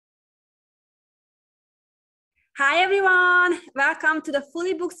Hi everyone, welcome to the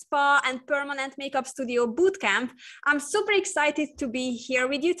Fully Booked Spa and Permanent Makeup Studio Bootcamp. I'm super excited to be here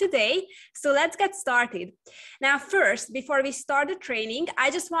with you today, so let's get started. Now first, before we start the training, I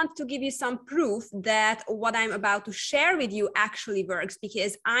just want to give you some proof that what I'm about to share with you actually works,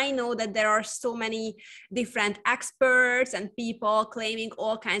 because I know that there are so many different experts and people claiming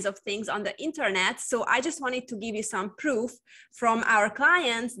all kinds of things on the internet, so I just wanted to give you some proof from our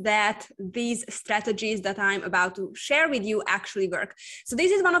clients that these strategies that I'm about to share with you actually work. So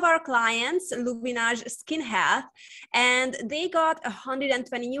this is one of our clients, Luminage Skin Health, and they got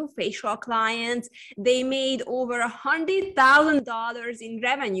 120 new facial clients. They made over $100,000 in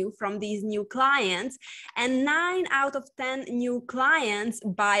revenue from these new clients, and 9 out of 10 new clients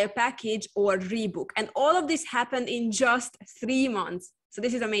buy a package or rebook. And all of this happened in just 3 months. So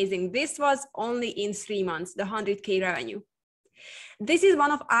this is amazing. This was only in 3 months, the 100K revenue. This is one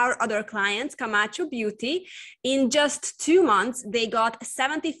of our other clients, Camacho Beauty. In just 2 months, they got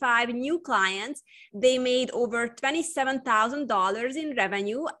 75 new clients. They made over $27,000 in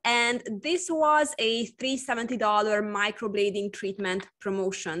revenue, and this was a $370 microblading treatment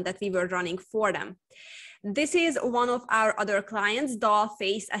promotion that we were running for them. This is one of our other clients, Doll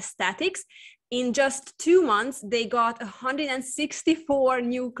Face Aesthetics. In just 2 months, they got 164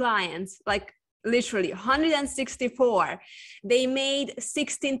 new clients, like literally 164. They made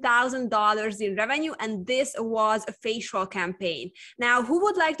 $16,000 in revenue, and this was a facial campaign. Now, who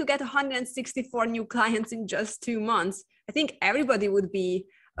would like to get 164 new clients in just 2 months? I think everybody would be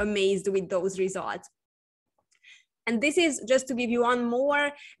amazed with those results. And this is just to give you one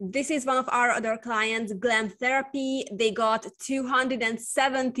more. This is one of our other clients, Glam Therapy. They got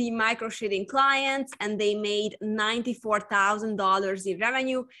 270 microshading clients, and they made $94,000 in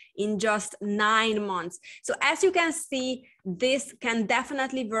revenue in just 9 months. So as you can see, this can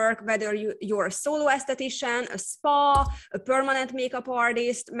definitely work whether you're a solo esthetician, a spa, a permanent makeup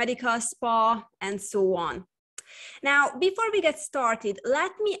artist, medical spa, and so on. Now, before we get started,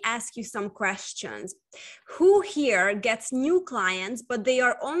 let me ask you some questions. Who here gets new clients, but they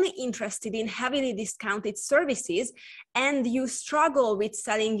are only interested in heavily discounted services, and you struggle with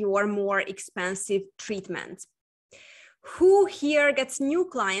selling your more expensive treatments? Who here gets new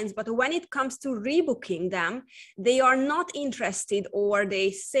clients, but when it comes to rebooking them, they are not interested, or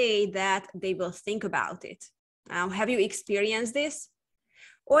they say that they will think about it? Now, have you experienced this?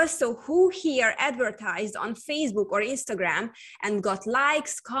 Also, who here advertised on Facebook or Instagram and got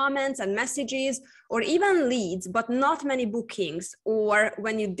likes, comments, and messages, or even leads, but not many bookings? Or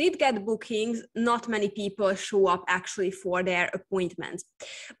when you did get bookings, not many people show up actually for their appointments.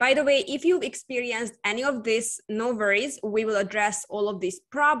 By the way, if you've experienced any of this, no worries. We will address all of these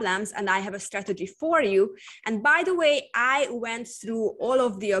problems, and I have a strategy for you. And by the way, I went through all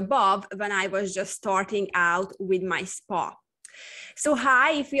of the above when I was just starting out with my spa. So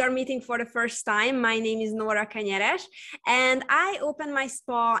hi, if we are meeting for the first time, my name is Nora Canyeres, and I opened my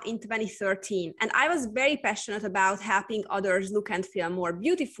spa in 2013. And I was very passionate about helping others look and feel more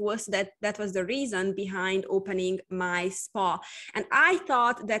beautiful. So that was the reason behind opening my spa. And I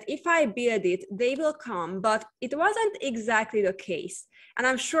thought that if I build it, they will come, but it wasn't exactly the case. And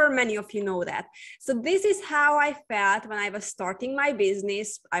I'm sure many of you know that. So this is how I felt when I was starting my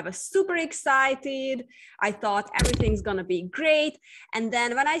business. I was super excited. I thought everything's gonna be great. And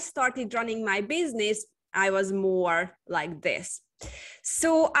then when I started running my business, I was more like this.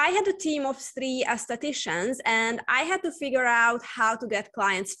 So I had a team of 3 estheticians, and I had to figure out how to get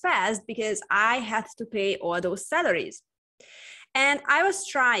clients fast because I had to pay all those salaries. And I was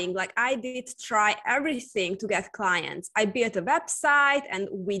trying, like I did try everything to get clients. I built a website and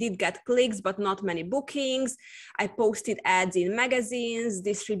we did get clicks, but not many bookings. I posted ads in magazines,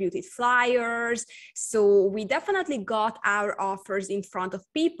 distributed flyers. So we definitely got our offers in front of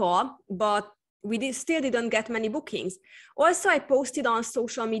people, but we still didn't get many bookings. Also, I posted on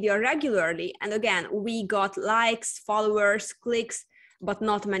social media regularly. And again, we got likes, followers, clicks, but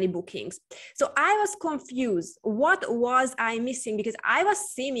not many bookings. So I was confused. What was I missing? Because I was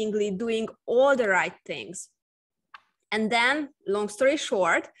seemingly doing all the right things. And then, long story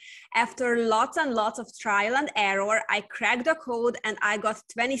short, after lots and lots of trial and error, I cracked the code and I got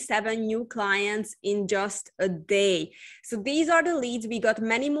 27 new clients in just a day. So these are the leads. We got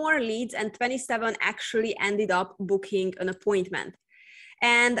many more leads, and 27 actually ended up booking an appointment.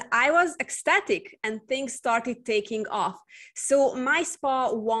 And I was ecstatic, and things started taking off. So my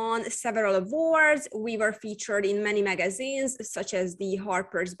spa won several awards. We were featured in many magazines, such as the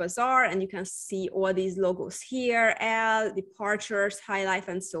Harper's Bazaar, and you can see all these logos here, Elle, Departures, High Life,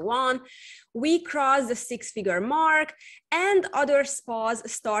 and so on. We crossed the 6-figure mark, and other spas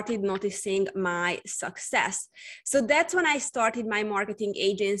started noticing my success. So that's when I started my marketing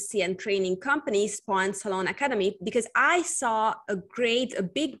agency and training company, Spa and Salon Academy, because I saw a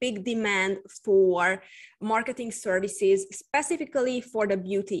big demand for marketing services, specifically for the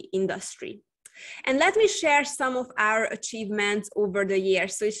beauty industry. And let me share some of our achievements over the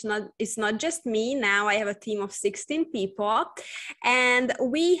years. So it's not just me. Now I have a team of 16 people, and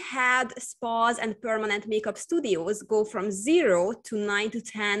we had spas and permanent makeup studios go from $0 to $9,000 to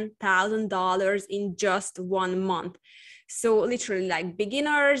 $10,000 in just 1 month. So literally, like,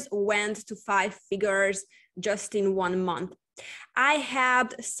 beginners went to 5 figures just in 1 month. I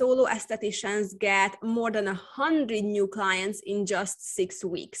had solo estheticians get more than 100 new clients in just 6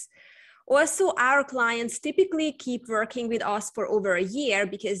 weeks. Also, our clients typically keep working with us for over a year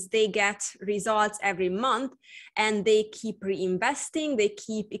because they get results every month and they keep reinvesting, they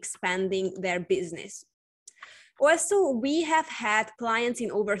keep expanding their business. Also, we have had clients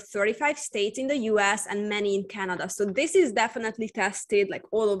in over 35 states in the US and many in Canada. So this is definitely tested like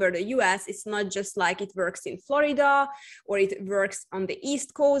all over the US. It's not just like it works in Florida or it works on the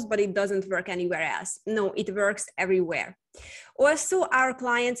East Coast, but it doesn't work anywhere else. No, it works everywhere. Also, our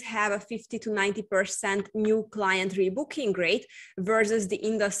clients have a 50 to 90% new client rebooking rate versus the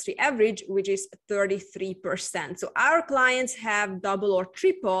industry average, which is 33%. So our clients have double or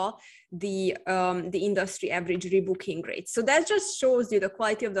triple the industry average rebooking rate. So that just shows you the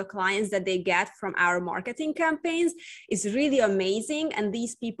quality of the clients that they get from our marketing campaigns is really amazing. And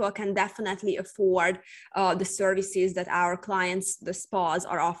these people can definitely afford the services that our clients, the spas,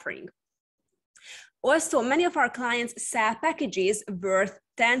 are offering. Also, many of our clients sell packages worth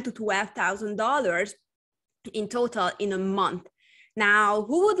 $10,000 to $12,000 in total in a month. Now,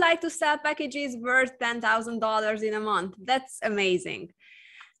 who would like to sell packages worth $10,000 in a month? That's amazing.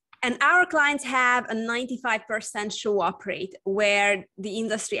 And our clients have a 95% show-up rate, where the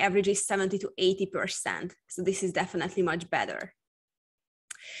industry average is 70 to 80%. So this is definitely much better.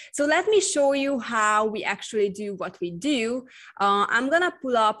 So let me show you how we actually do what we do. I'm gonna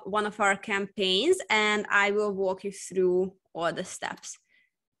pull up one of our campaigns and I will walk you through all the steps.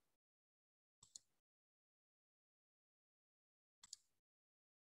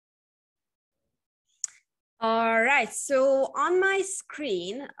 All right, so on my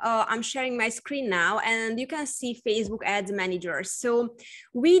screen, I'm sharing my screen now, and you can see Facebook Ads Manager. So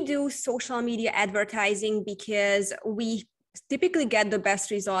we do social media advertising because we typically get the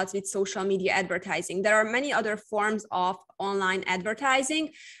best results with social media advertising. There are many other forms of online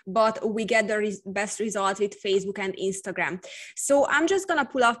advertising, but we get the best results with Facebook and Instagram. So I'm just gonna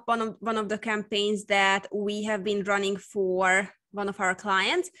pull up one of the campaigns that we have been running for one of our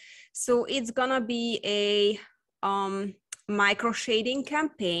clients. So it's gonna be a micro shading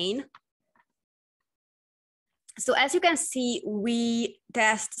campaign. So as you can see, we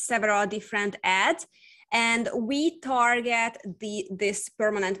test several different ads, and we target this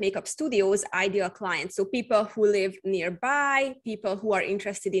permanent makeup studio's ideal clients. So people who live nearby, people who are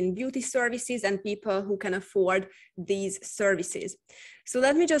interested in beauty services, and people who can afford these services. So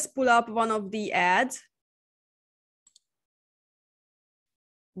let me just pull up one of the ads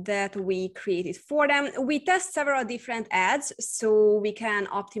that we created for them. We test several different ads so we can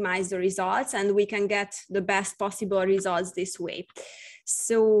optimize the results and we can get the best possible results this way.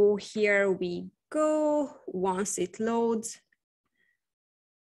 So here we go, once it loads.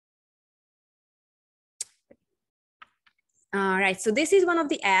 All right, so this is one of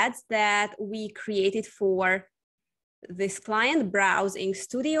the ads that we created for this client, Browsing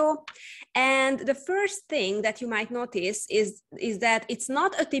Studio. And the first thing that you might notice is that it's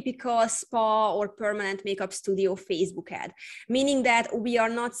not a typical spa or permanent makeup studio Facebook ad, meaning that we are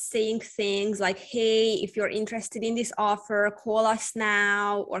not saying things like, hey, if you're interested in this offer, call us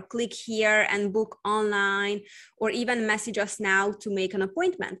now, or click here and book online, or even message us now to make an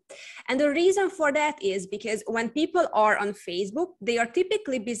appointment. And the reason for that is because when people are on Facebook, they are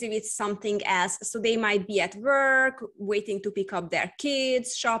typically busy with something else. So they might be at work, waiting to pick up their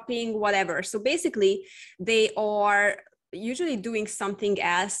kids, shopping, whatever. So basically, they are usually doing something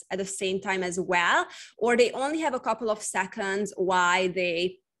else at the same time as well, or they only have a couple of seconds while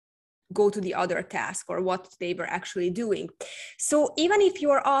they go to the other task or what they were actually doing. So even if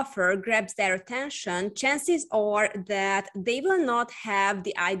your offer grabs their attention, chances are that they will not have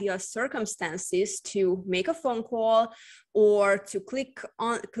the ideal circumstances to make a phone call or to click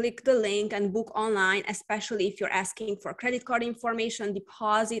the link and book online, especially if you're asking for credit card information,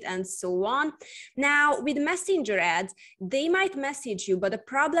 deposit, and so on. Now, with messenger ads, they might message you, but the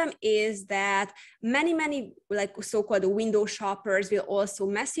problem is that many like so-called window shoppers will also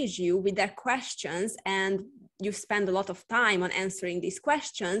message you with their questions, and you spend a lot of time on answering these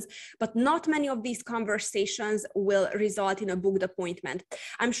questions, but not many of these conversations will result in a booked appointment.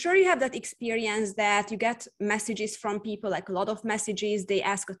 I'm sure you have that experience that you get messages from people, like a lot of messages, they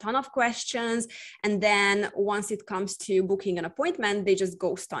ask a ton of questions, and then once it comes to booking an appointment, they just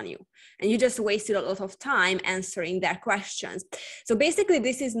ghost on you, and you just wasted a lot of time answering their questions. So basically,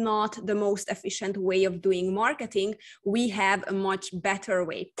 this is not the most efficient way of doing marketing. We have a much better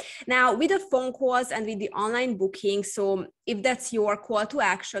way. Now, with the phone calls and with the online booking, so if that's your call to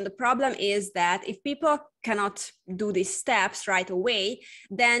action, the problem is that if people cannot do these steps right away,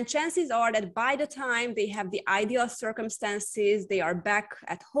 then chances are that by the time they have the ideal circumstances, they are back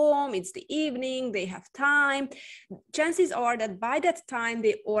at home, it's the evening, they have time, chances are that by that time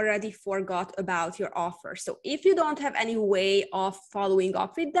they already forgot about your offer. So if you don't have any way of following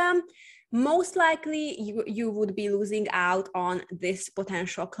up with them, most likely you would be losing out on this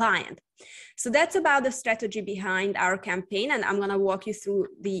potential client. So that's about the strategy behind our campaign, and I'm going to walk you through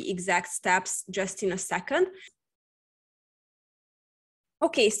the exact steps just in a second.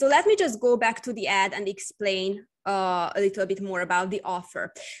 Okay, so let me just go back to the ad and explain a little bit more about the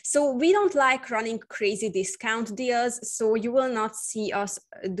offer. So we don't like running crazy discount deals, so you will not see us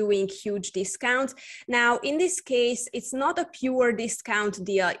doing huge discounts. Now, in this case, it's not a pure discount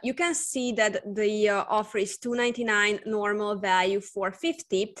deal. You can see that the offer is $299, normal value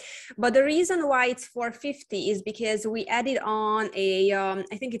 $450, but the reason why it's $450 is because we added on a,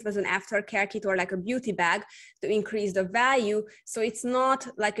 I think it was an aftercare kit or like a beauty bag to increase the value. So it's not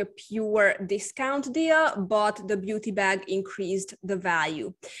like a pure discount deal, but the beauty bag increased the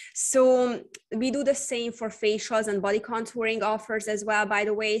value. So we do the same for facials and body contouring offers as well, by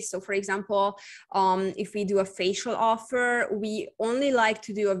the way. So for example, if we do a facial offer, we only like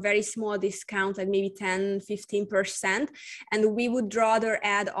to do a very small discount, like maybe 10-15%. And we would rather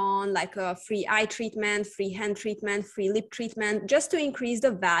add on like a free eye treatment, free hand treatment, free lip treatment, just to increase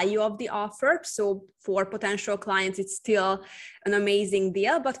the value of the offer. So for potential clients, it's still an amazing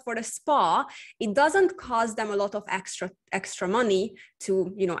deal, but for the spa, it doesn't cost them a lot of extra money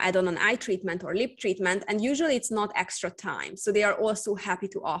to, you know, add on an eye treatment or lip treatment, and usually it's not extra time, so they are also happy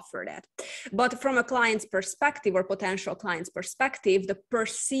to offer that. But from a client's perspective or potential client's perspective, the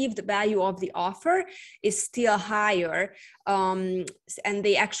perceived value of the offer is still higher, and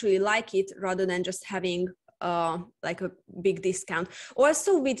they actually like it rather than just having like a big discount.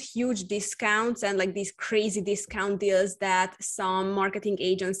 Also, with huge discounts and like these crazy discount deals that some marketing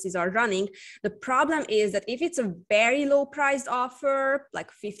agencies are running, the problem is that if it's a very low priced offer, like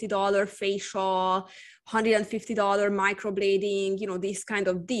 $50 facial, $150 microblading, you know, these kind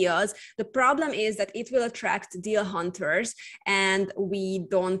of deals, the problem is that it will attract deal hunters, and we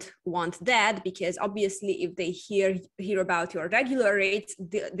don't want that, because obviously if they hear about your regular rates,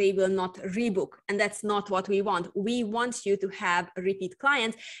 they will not rebook, and that's not what we want. We want you to have repeat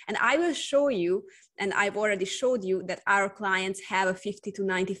clients, and I will show you, and I've already showed you, that our clients have a 50 to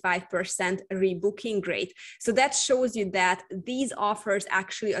 95% rebooking rate. So that shows you that these offers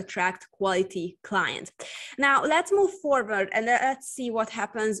actually attract quality clients. Now let's move forward and let's see what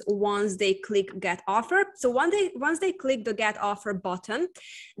happens once they click get offer. So once they click the get offer button,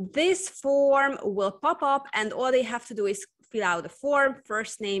 this form will pop up, and all they have to do is fill out the form,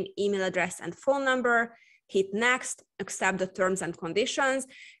 first name, email address, and phone number, hit next, accept the terms and conditions,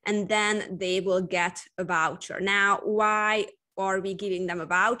 and then they will get a voucher. Now, why are we giving them a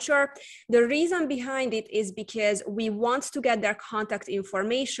voucher? The reason behind it is because we want to get their contact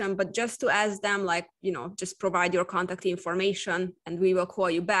information, but just to ask them, like, you know, just provide your contact information and we will call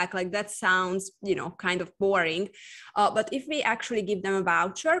you back, like that sounds, you know, kind of boring. But if we actually give them a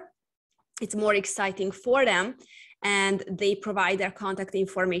voucher, it's more exciting for them, and they provide their contact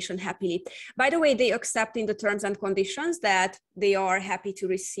information happily. By the way, they accept in the terms and conditions that they are happy to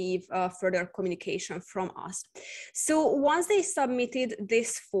receive further communication from us. So once they submitted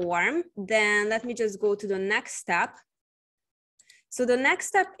this form, then let me just go to the next step. So the next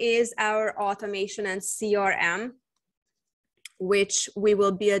step is our automation and CRM, which we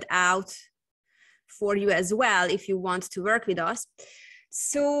will build out for you as well if you want to work with us.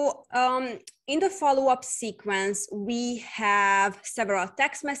 So in the follow-up sequence, we have several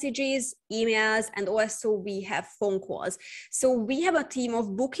text messages, emails, and also we have phone calls. So we have a team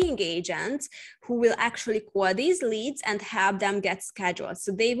of booking agents who will actually call these leads and have them get scheduled.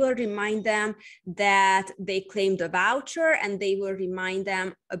 So they will remind them that they claimed a voucher, and they will remind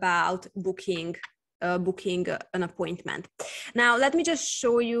them about booking an appointment. Now, let me just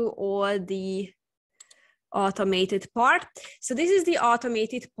show you all the automated part. So this is the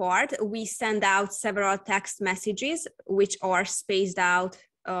automated part. We send out several text messages which are spaced out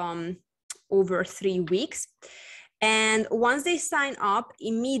over 3 weeks. And once they sign up,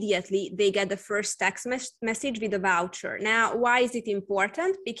 immediately they get the first text message with a voucher. Now, why is it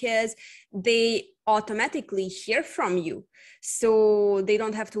important? Because they automatically hear from you. So they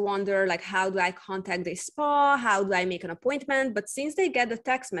don't have to wonder, like, how do I contact the spa? How do I make an appointment? But since they get the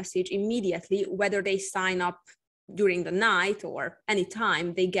text message immediately, whether they sign up during the night or any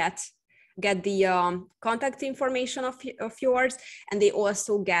time, they get the contact information of yours, and they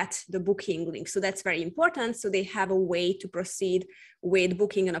also get the booking link. So that's very important. So they have a way to proceed with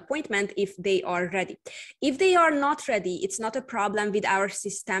booking an appointment if they are ready. If they are not ready, it's not a problem with our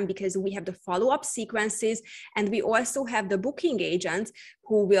system, because we have the follow-up sequences, and we also have the booking agent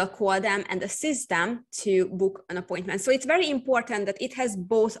who will call them and assist them to book an appointment. So it's very important that it has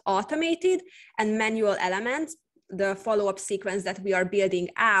both automated and manual elements, the follow-up sequence that we are building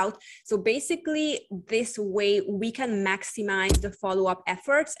out. So basically, this way we can maximize the follow-up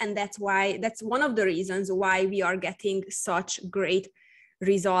efforts. And that's one of the reasons why we are getting such great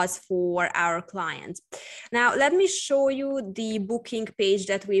results for our clients. Now, let me show you the booking page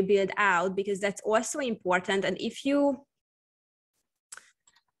that we build out, because that's also important. And if you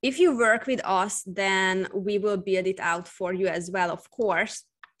work with us, then we will build it out for you as well, of course.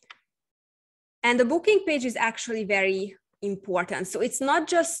 And the booking page is actually very important. So it's not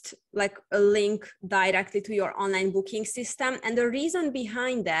just like a link directly to your online booking system. And the reason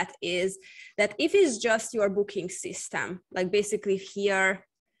behind that is that if it's just your booking system, like basically here,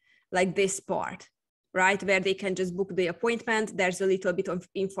 like this part, right, where they can just book the appointment, there's a little bit of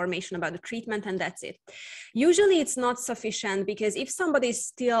information about the treatment, and that's it. Usually it's not sufficient, because if somebody is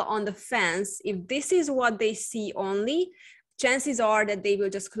still on the fence, if this is what they see only, chances are that they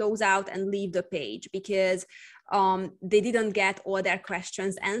will just close out and leave the page, because they didn't get all their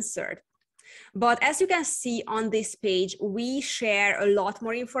questions answered. But as you can see on this page, we share a lot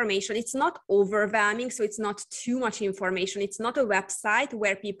more information. It's not overwhelming, so it's not too much information. It's not a website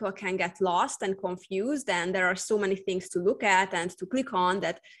where people can get lost and confused, and there are so many things to look at and to click on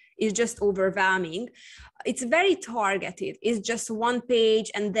that is just overwhelming. It's very targeted. It's just one page,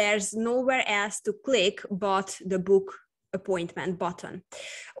 and there's nowhere else to click but the book appointment button.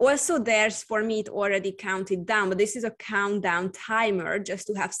 Also, there's, for me, it already counted down, but this is a countdown timer just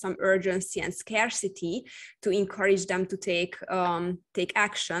to have some urgency and scarcity to encourage them to take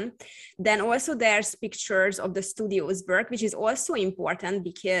action. Then also there's pictures of the studio's work, which is also important,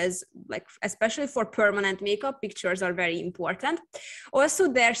 because like, especially for permanent makeup, pictures are very important. Also,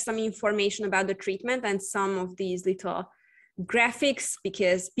 there's some information about the treatment and some of these little graphics,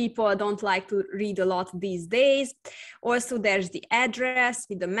 because people don't like to read a lot these days. Also, there's the address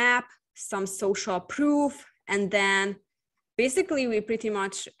with the map, some social proof, and then basically we pretty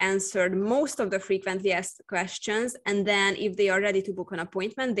much answered most of the frequently asked questions. And then if they are ready to book an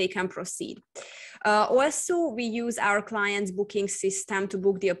appointment, they can proceed. Also, we use our clients' booking system to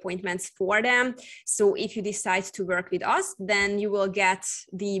book the appointments for them. So if you decide to work with us, then you will get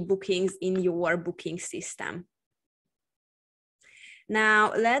the bookings in your booking system.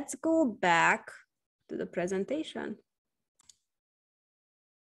 Now, let's go back to the presentation.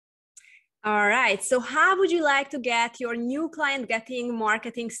 All right, so how would you like to get your new client getting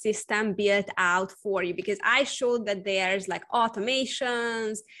marketing system built out for you? Because I showed that there's like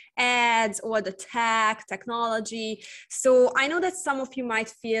automations, ads, or the technology. So I know that some of you might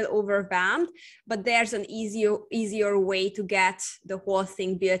feel overwhelmed, but there's an easier way to get the whole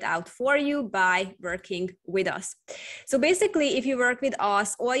thing built out for you by working with us. So basically, if you work with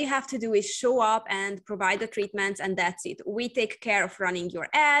us, all you have to do is show up and provide the treatments, and that's it. We take care of running your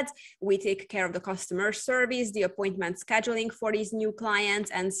ads. We take care of the customer service, the appointment scheduling for these new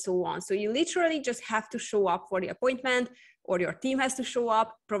clients, and so on. So you literally just have to show up for the appointment, or your team has to show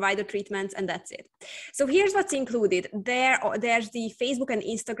up, provide the treatments, and that's it. So here's what's included. There's the Facebook and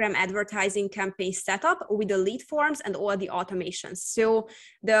Instagram advertising campaign setup with the lead forms and all the automations. So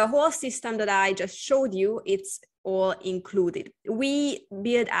the whole system that I just showed you, it's all included. We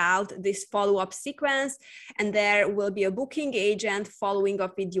build out this follow-up sequence, and there will be a booking agent following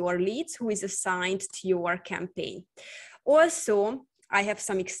up with your leads who is assigned to your campaign. Also, I have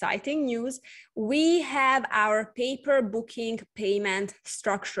some exciting news. We have our paper booking payment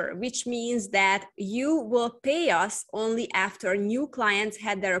structure, which means that you will pay us only after new clients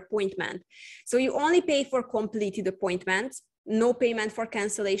had their appointment. So you only pay for completed appointments, no payment for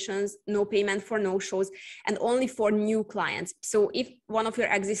cancellations, no payment for no-shows, and only for new clients. So if one of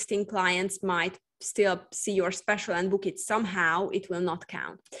your existing clients might still see your special and book it somehow, it will not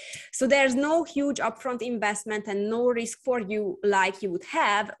count. So there's no huge upfront investment and no risk for you like you would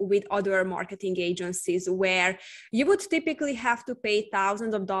have with other marketing agencies, where you would typically have to pay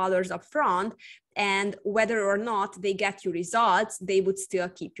thousands of dollars upfront, and whether or not they get you results, they would still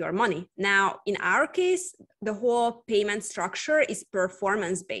keep your money. Now, in our case, the whole payment structure is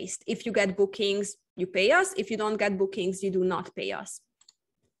performance-based. If you get bookings, you pay us. If you don't get bookings, you do not pay us.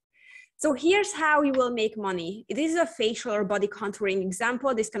 So here's how you will make money. This is a facial or body contouring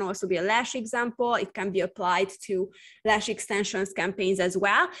example. This can also be a lash example. It can be applied to lash extensions campaigns as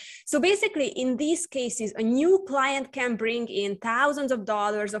well. So basically, in these cases, a new client can bring in thousands of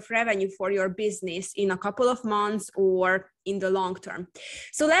dollars of revenue for your business in a couple of months or in the long term.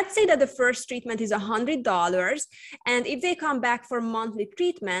 So let's say that the first treatment is $100. And if they come back for monthly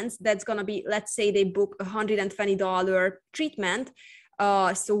treatments, that's going to be, let's say they book a $120 treatment.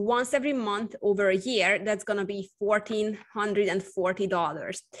 So once every month over a year, that's going to be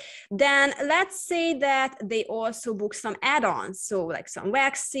 $1,440. Then let's say that they also book some add-ons. So like some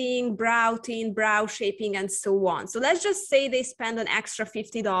waxing, brow tint, brow shaping, and so on. So let's just say they spend an extra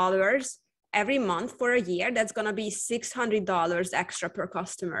 $50 every month for a year. That's going to be $600 extra per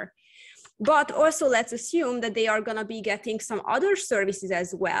customer. But also let's assume that they are going to be getting some other services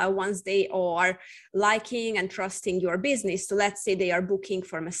as well once they are liking and trusting your business. So let's say they are booking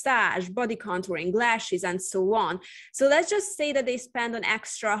for massage, body contouring, lashes, and so on. So let's just say that they spend an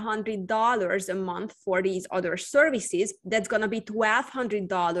extra $100 a month for these other services. That's going to be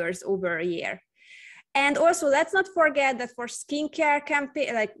 $1,200 over a year. And also, let's not forget that for skincare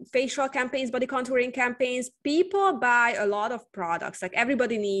campaign, like facial campaigns, body contouring campaigns, people buy a lot of products. Like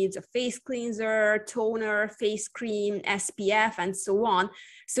everybody needs a face cleanser, toner, face cream, SPF, and so on.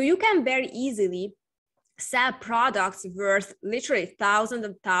 So you can very easily sell products worth literally thousands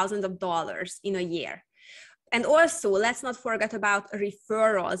of dollars in a year. And also, let's not forget about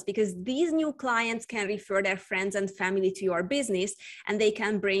referrals, because these new clients can refer their friends and family to your business, and they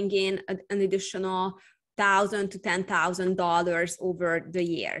can bring in an additional $1,000 to $10,000 over the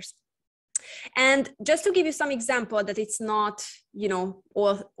years. And just to give you some example that it's not, you know,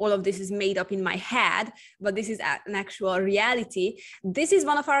 all of this is made up in my head, but this is an actual reality. This is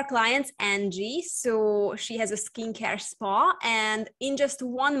one of our clients, Angie. So she has a skincare spa, and in just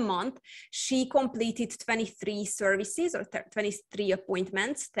 1 month, she completed 23 services or 23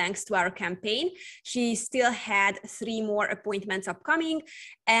 appointments thanks to our campaign. She still had 3 more appointments upcoming,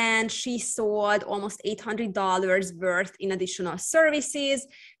 and she sold almost $800 worth in additional services.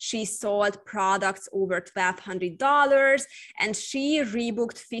 She sold products over $1,200, and she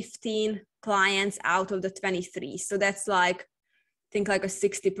rebooked 15 clients out of the 23. So that's like, I think like a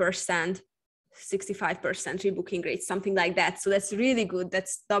 60%, 65% rebooking rate, something like that. So that's really good.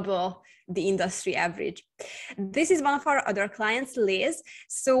 That's double the industry average. This is one of our other clients, Liz.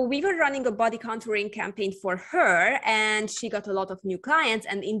 So we were running a body contouring campaign for her, and she got a lot of new clients.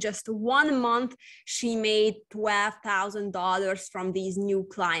 And in just 1 month, she made $12,000 from these new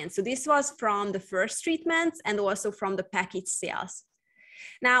clients. So this was from the first treatments and also from the package sales.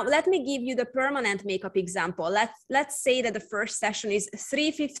 Now, let me give you the permanent makeup example. Let's say that the first session is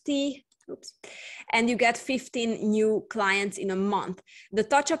 $350, and you get 15 new clients in a month. The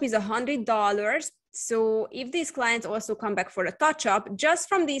touch-up is $100. So if these clients also come back for a touch-up, just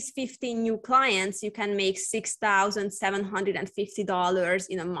from these 15 new clients, you can make $6,750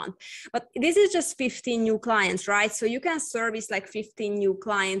 in a month. But this is just 15 new clients, right? So you can service like 15 new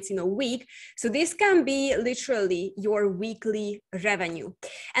clients in a week. So this can be literally your weekly revenue.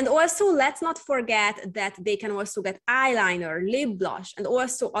 And also, let's not forget that they can also get eyeliner, lip blush, and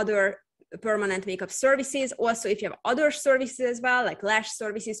also other permanent makeup services. Also, if you have other services as well, like lash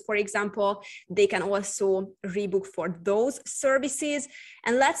services, for example, they can also rebook for those services.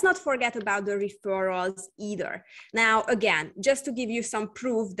 And let's not forget about the referrals either. Now, again, just to give you some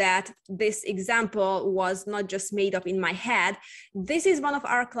proof that this example was not just made up in my head, this is one of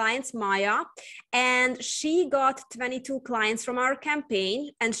our clients, Maya, and she got 22 clients from our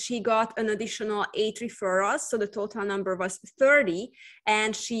campaign, and she got an additional 8 referrals. So the total number was 30,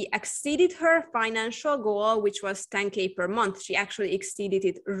 and she exceeded her financial goal, which was $10K per month. She actually exceeded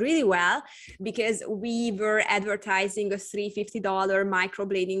it really well, because we were advertising a $350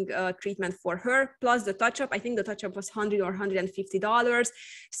 microblading treatment for her, plus the touch-up. I think the touch-up was $100 or $150.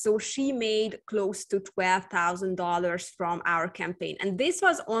 So she made close to $12,000 from our campaign. And this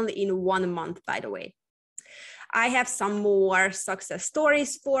was only in 1 month, by the way. I have some more success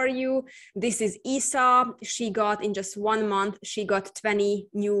stories for you. This is Isa. She got, in just 1 month, she got 20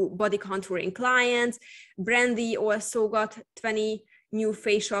 new body contouring clients. Brandy also got 20 new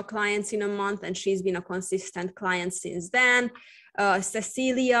facial clients in a month, and she's been a consistent client since then.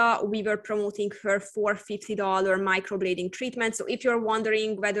 Cecilia, we were promoting her for $50 microblading treatment. So if you're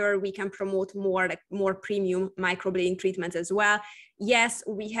wondering whether we can promote more premium microblading treatments as well, yes,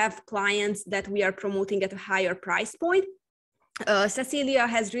 we have clients that we are promoting at a higher price point. Cecilia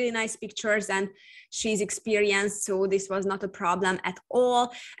has really nice pictures and she's experienced, so this was not a problem at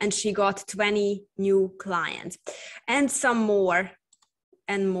all. And she got 20 new clients and some more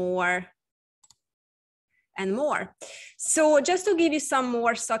and more and more. So just to give you some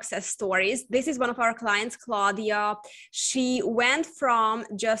more success stories, this is one of our clients, Claudia. She went from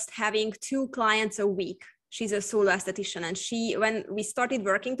just having 2 clients a week. She's a solo esthetician, and when we started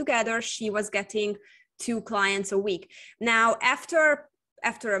working together, she was getting 2 clients a week. Now, after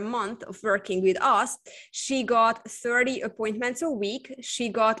a month of working with us, she got 30 appointments a week. She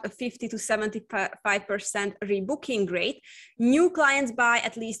got a 50 to 75% rebooking rate. New clients buy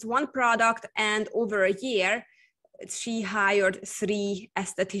at least 1 product, and over a year, she hired 3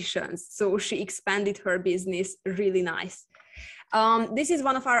 estheticians. So she expanded her business really nice. This is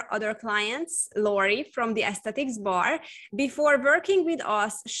one of our other clients, Lori from the Aesthetics Bar. Before working with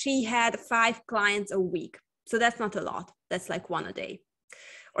us, she had 5 clients a week. So that's not a lot. That's like 1 a day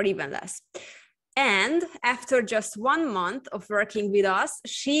or even less. And after just 1 month of working with us,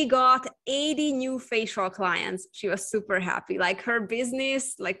 she got 80 new facial clients. She was super happy. Like her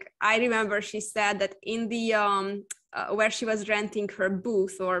business, like I remember she said that in the, where she was renting her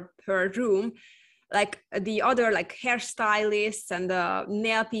booth or her room, like the other like hairstylists and the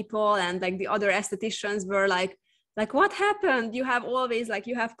nail people and like the other estheticians were like, what happened? You have always like,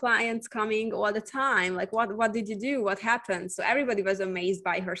 you have clients coming all the time. Like, what did you do? What happened? So everybody was amazed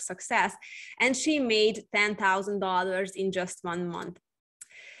by her success. And she made $10,000 in just 1 month.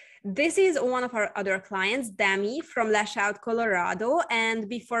 This is one of our other clients, Demi from Lash Out, Colorado. And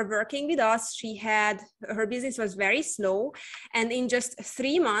before working with us, her business was very slow. And in just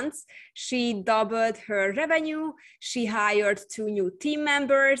 3 months, she doubled her revenue. She hired 2 new team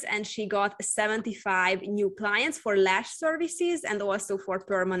members, and she got 75 new clients for lash services and also for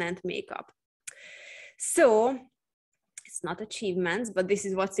permanent makeup. So it's not achievements, but this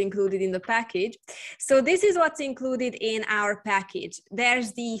is what's included in the package. So this is what's included in our package.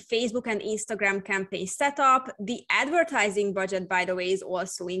 There's the Facebook and Instagram campaign setup. The advertising budget, by the way, is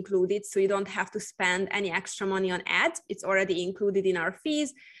also included. So you don't have to spend any extra money on ads. It's already included in our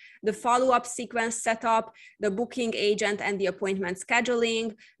fees. The follow-up sequence setup, the booking agent and the appointment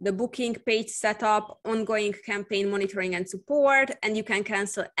scheduling, the booking page setup, ongoing campaign monitoring and support, and you can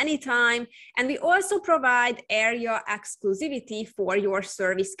cancel anytime. And we also provide area exclusivity for your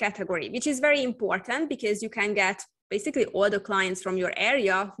service category, which is very important because you can get basically all the clients from your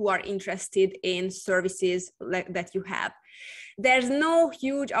area who are interested in services that you have. There's no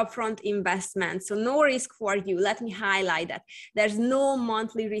huge upfront investment, so no risk for you. Let me highlight that. There's no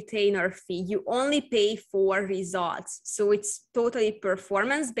monthly retainer fee. You only pay for results. So it's totally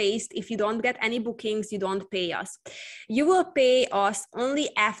performance-based. If you don't get any bookings, you don't pay us. You will pay us only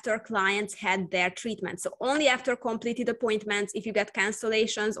after clients had their treatment. So only after completed appointments. If you get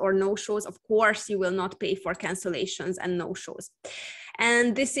cancellations or no-shows, of course, you will not pay for cancellations and no-shows.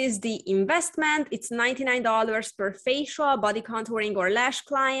 And this is the investment. It's $99 per facial, body contouring or lash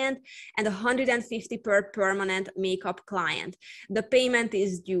client, and $150 per permanent makeup client. The payment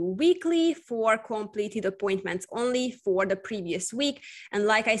is due weekly for completed appointments only for the previous week. And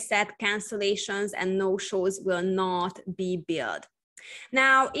like I said, cancellations and no-shows will not be billed.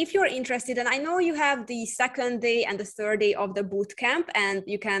 Now, if you're interested, and I know you have the 2nd day and the 3rd day of the boot camp, and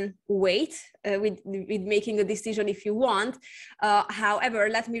you can wait with making a decision if you want. However,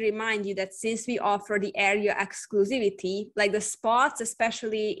 let me remind you that since we offer the area exclusivity, like the spots,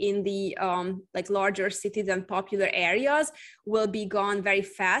 especially in the like larger cities and popular areas, will be gone very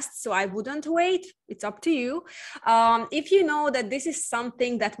fast. So I wouldn't wait. It's up to you. If you know that this is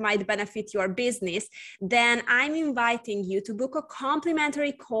something that might benefit your business, then I'm inviting you to book a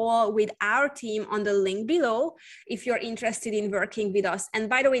complimentary call with our team on the link below if you're interested in working with us. And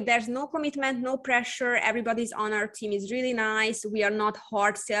by the way, there's no commitment, no pressure. Everybody's on our team is really nice. We are not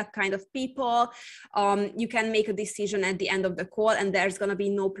hard sell kind of people. You can make a decision at the end of the call, and there's going to be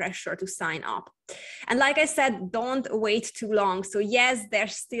no pressure to sign up. And like I said, don't wait too long. So yes,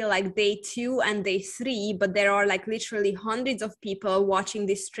 there's still like day 2 and day 3, but there are like literally hundreds of people watching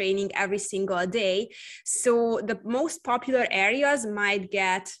this training every single day. So the most popular areas might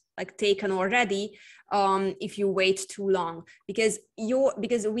get like taken already if you wait too long, because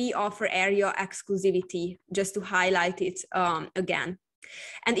we offer area exclusivity, just to highlight it again.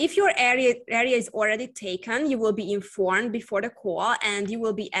 And if your area is already taken, you will be informed before the call and you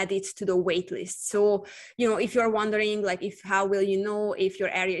will be added to the wait list. So, if you're wondering, like, how will you know if your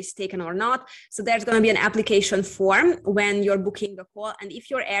area is taken or not? So there's going to be an application form when you're booking the call. And if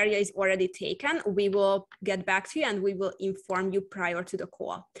your area is already taken, we will get back to you and we will inform you prior to the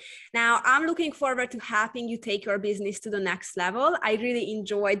call. Now, I'm looking forward to helping you take your business to the next level. I really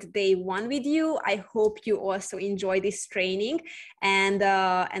enjoyed day one with you. I hope you also enjoy this training and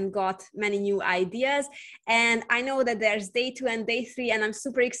got many new ideas. And I know that there's day 2 and day 3, and I'm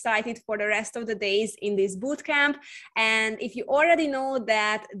super excited for the rest of the days in this bootcamp. And if you already know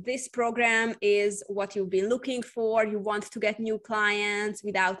that this program is what you've been looking for, you want to get new clients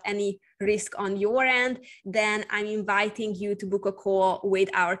without any risk on your end, then I'm inviting you to book a call with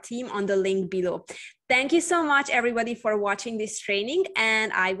our team on the link below. Thank you so much, everybody, for watching this training,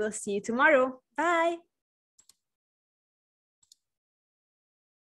 and I will see you tomorrow. Bye.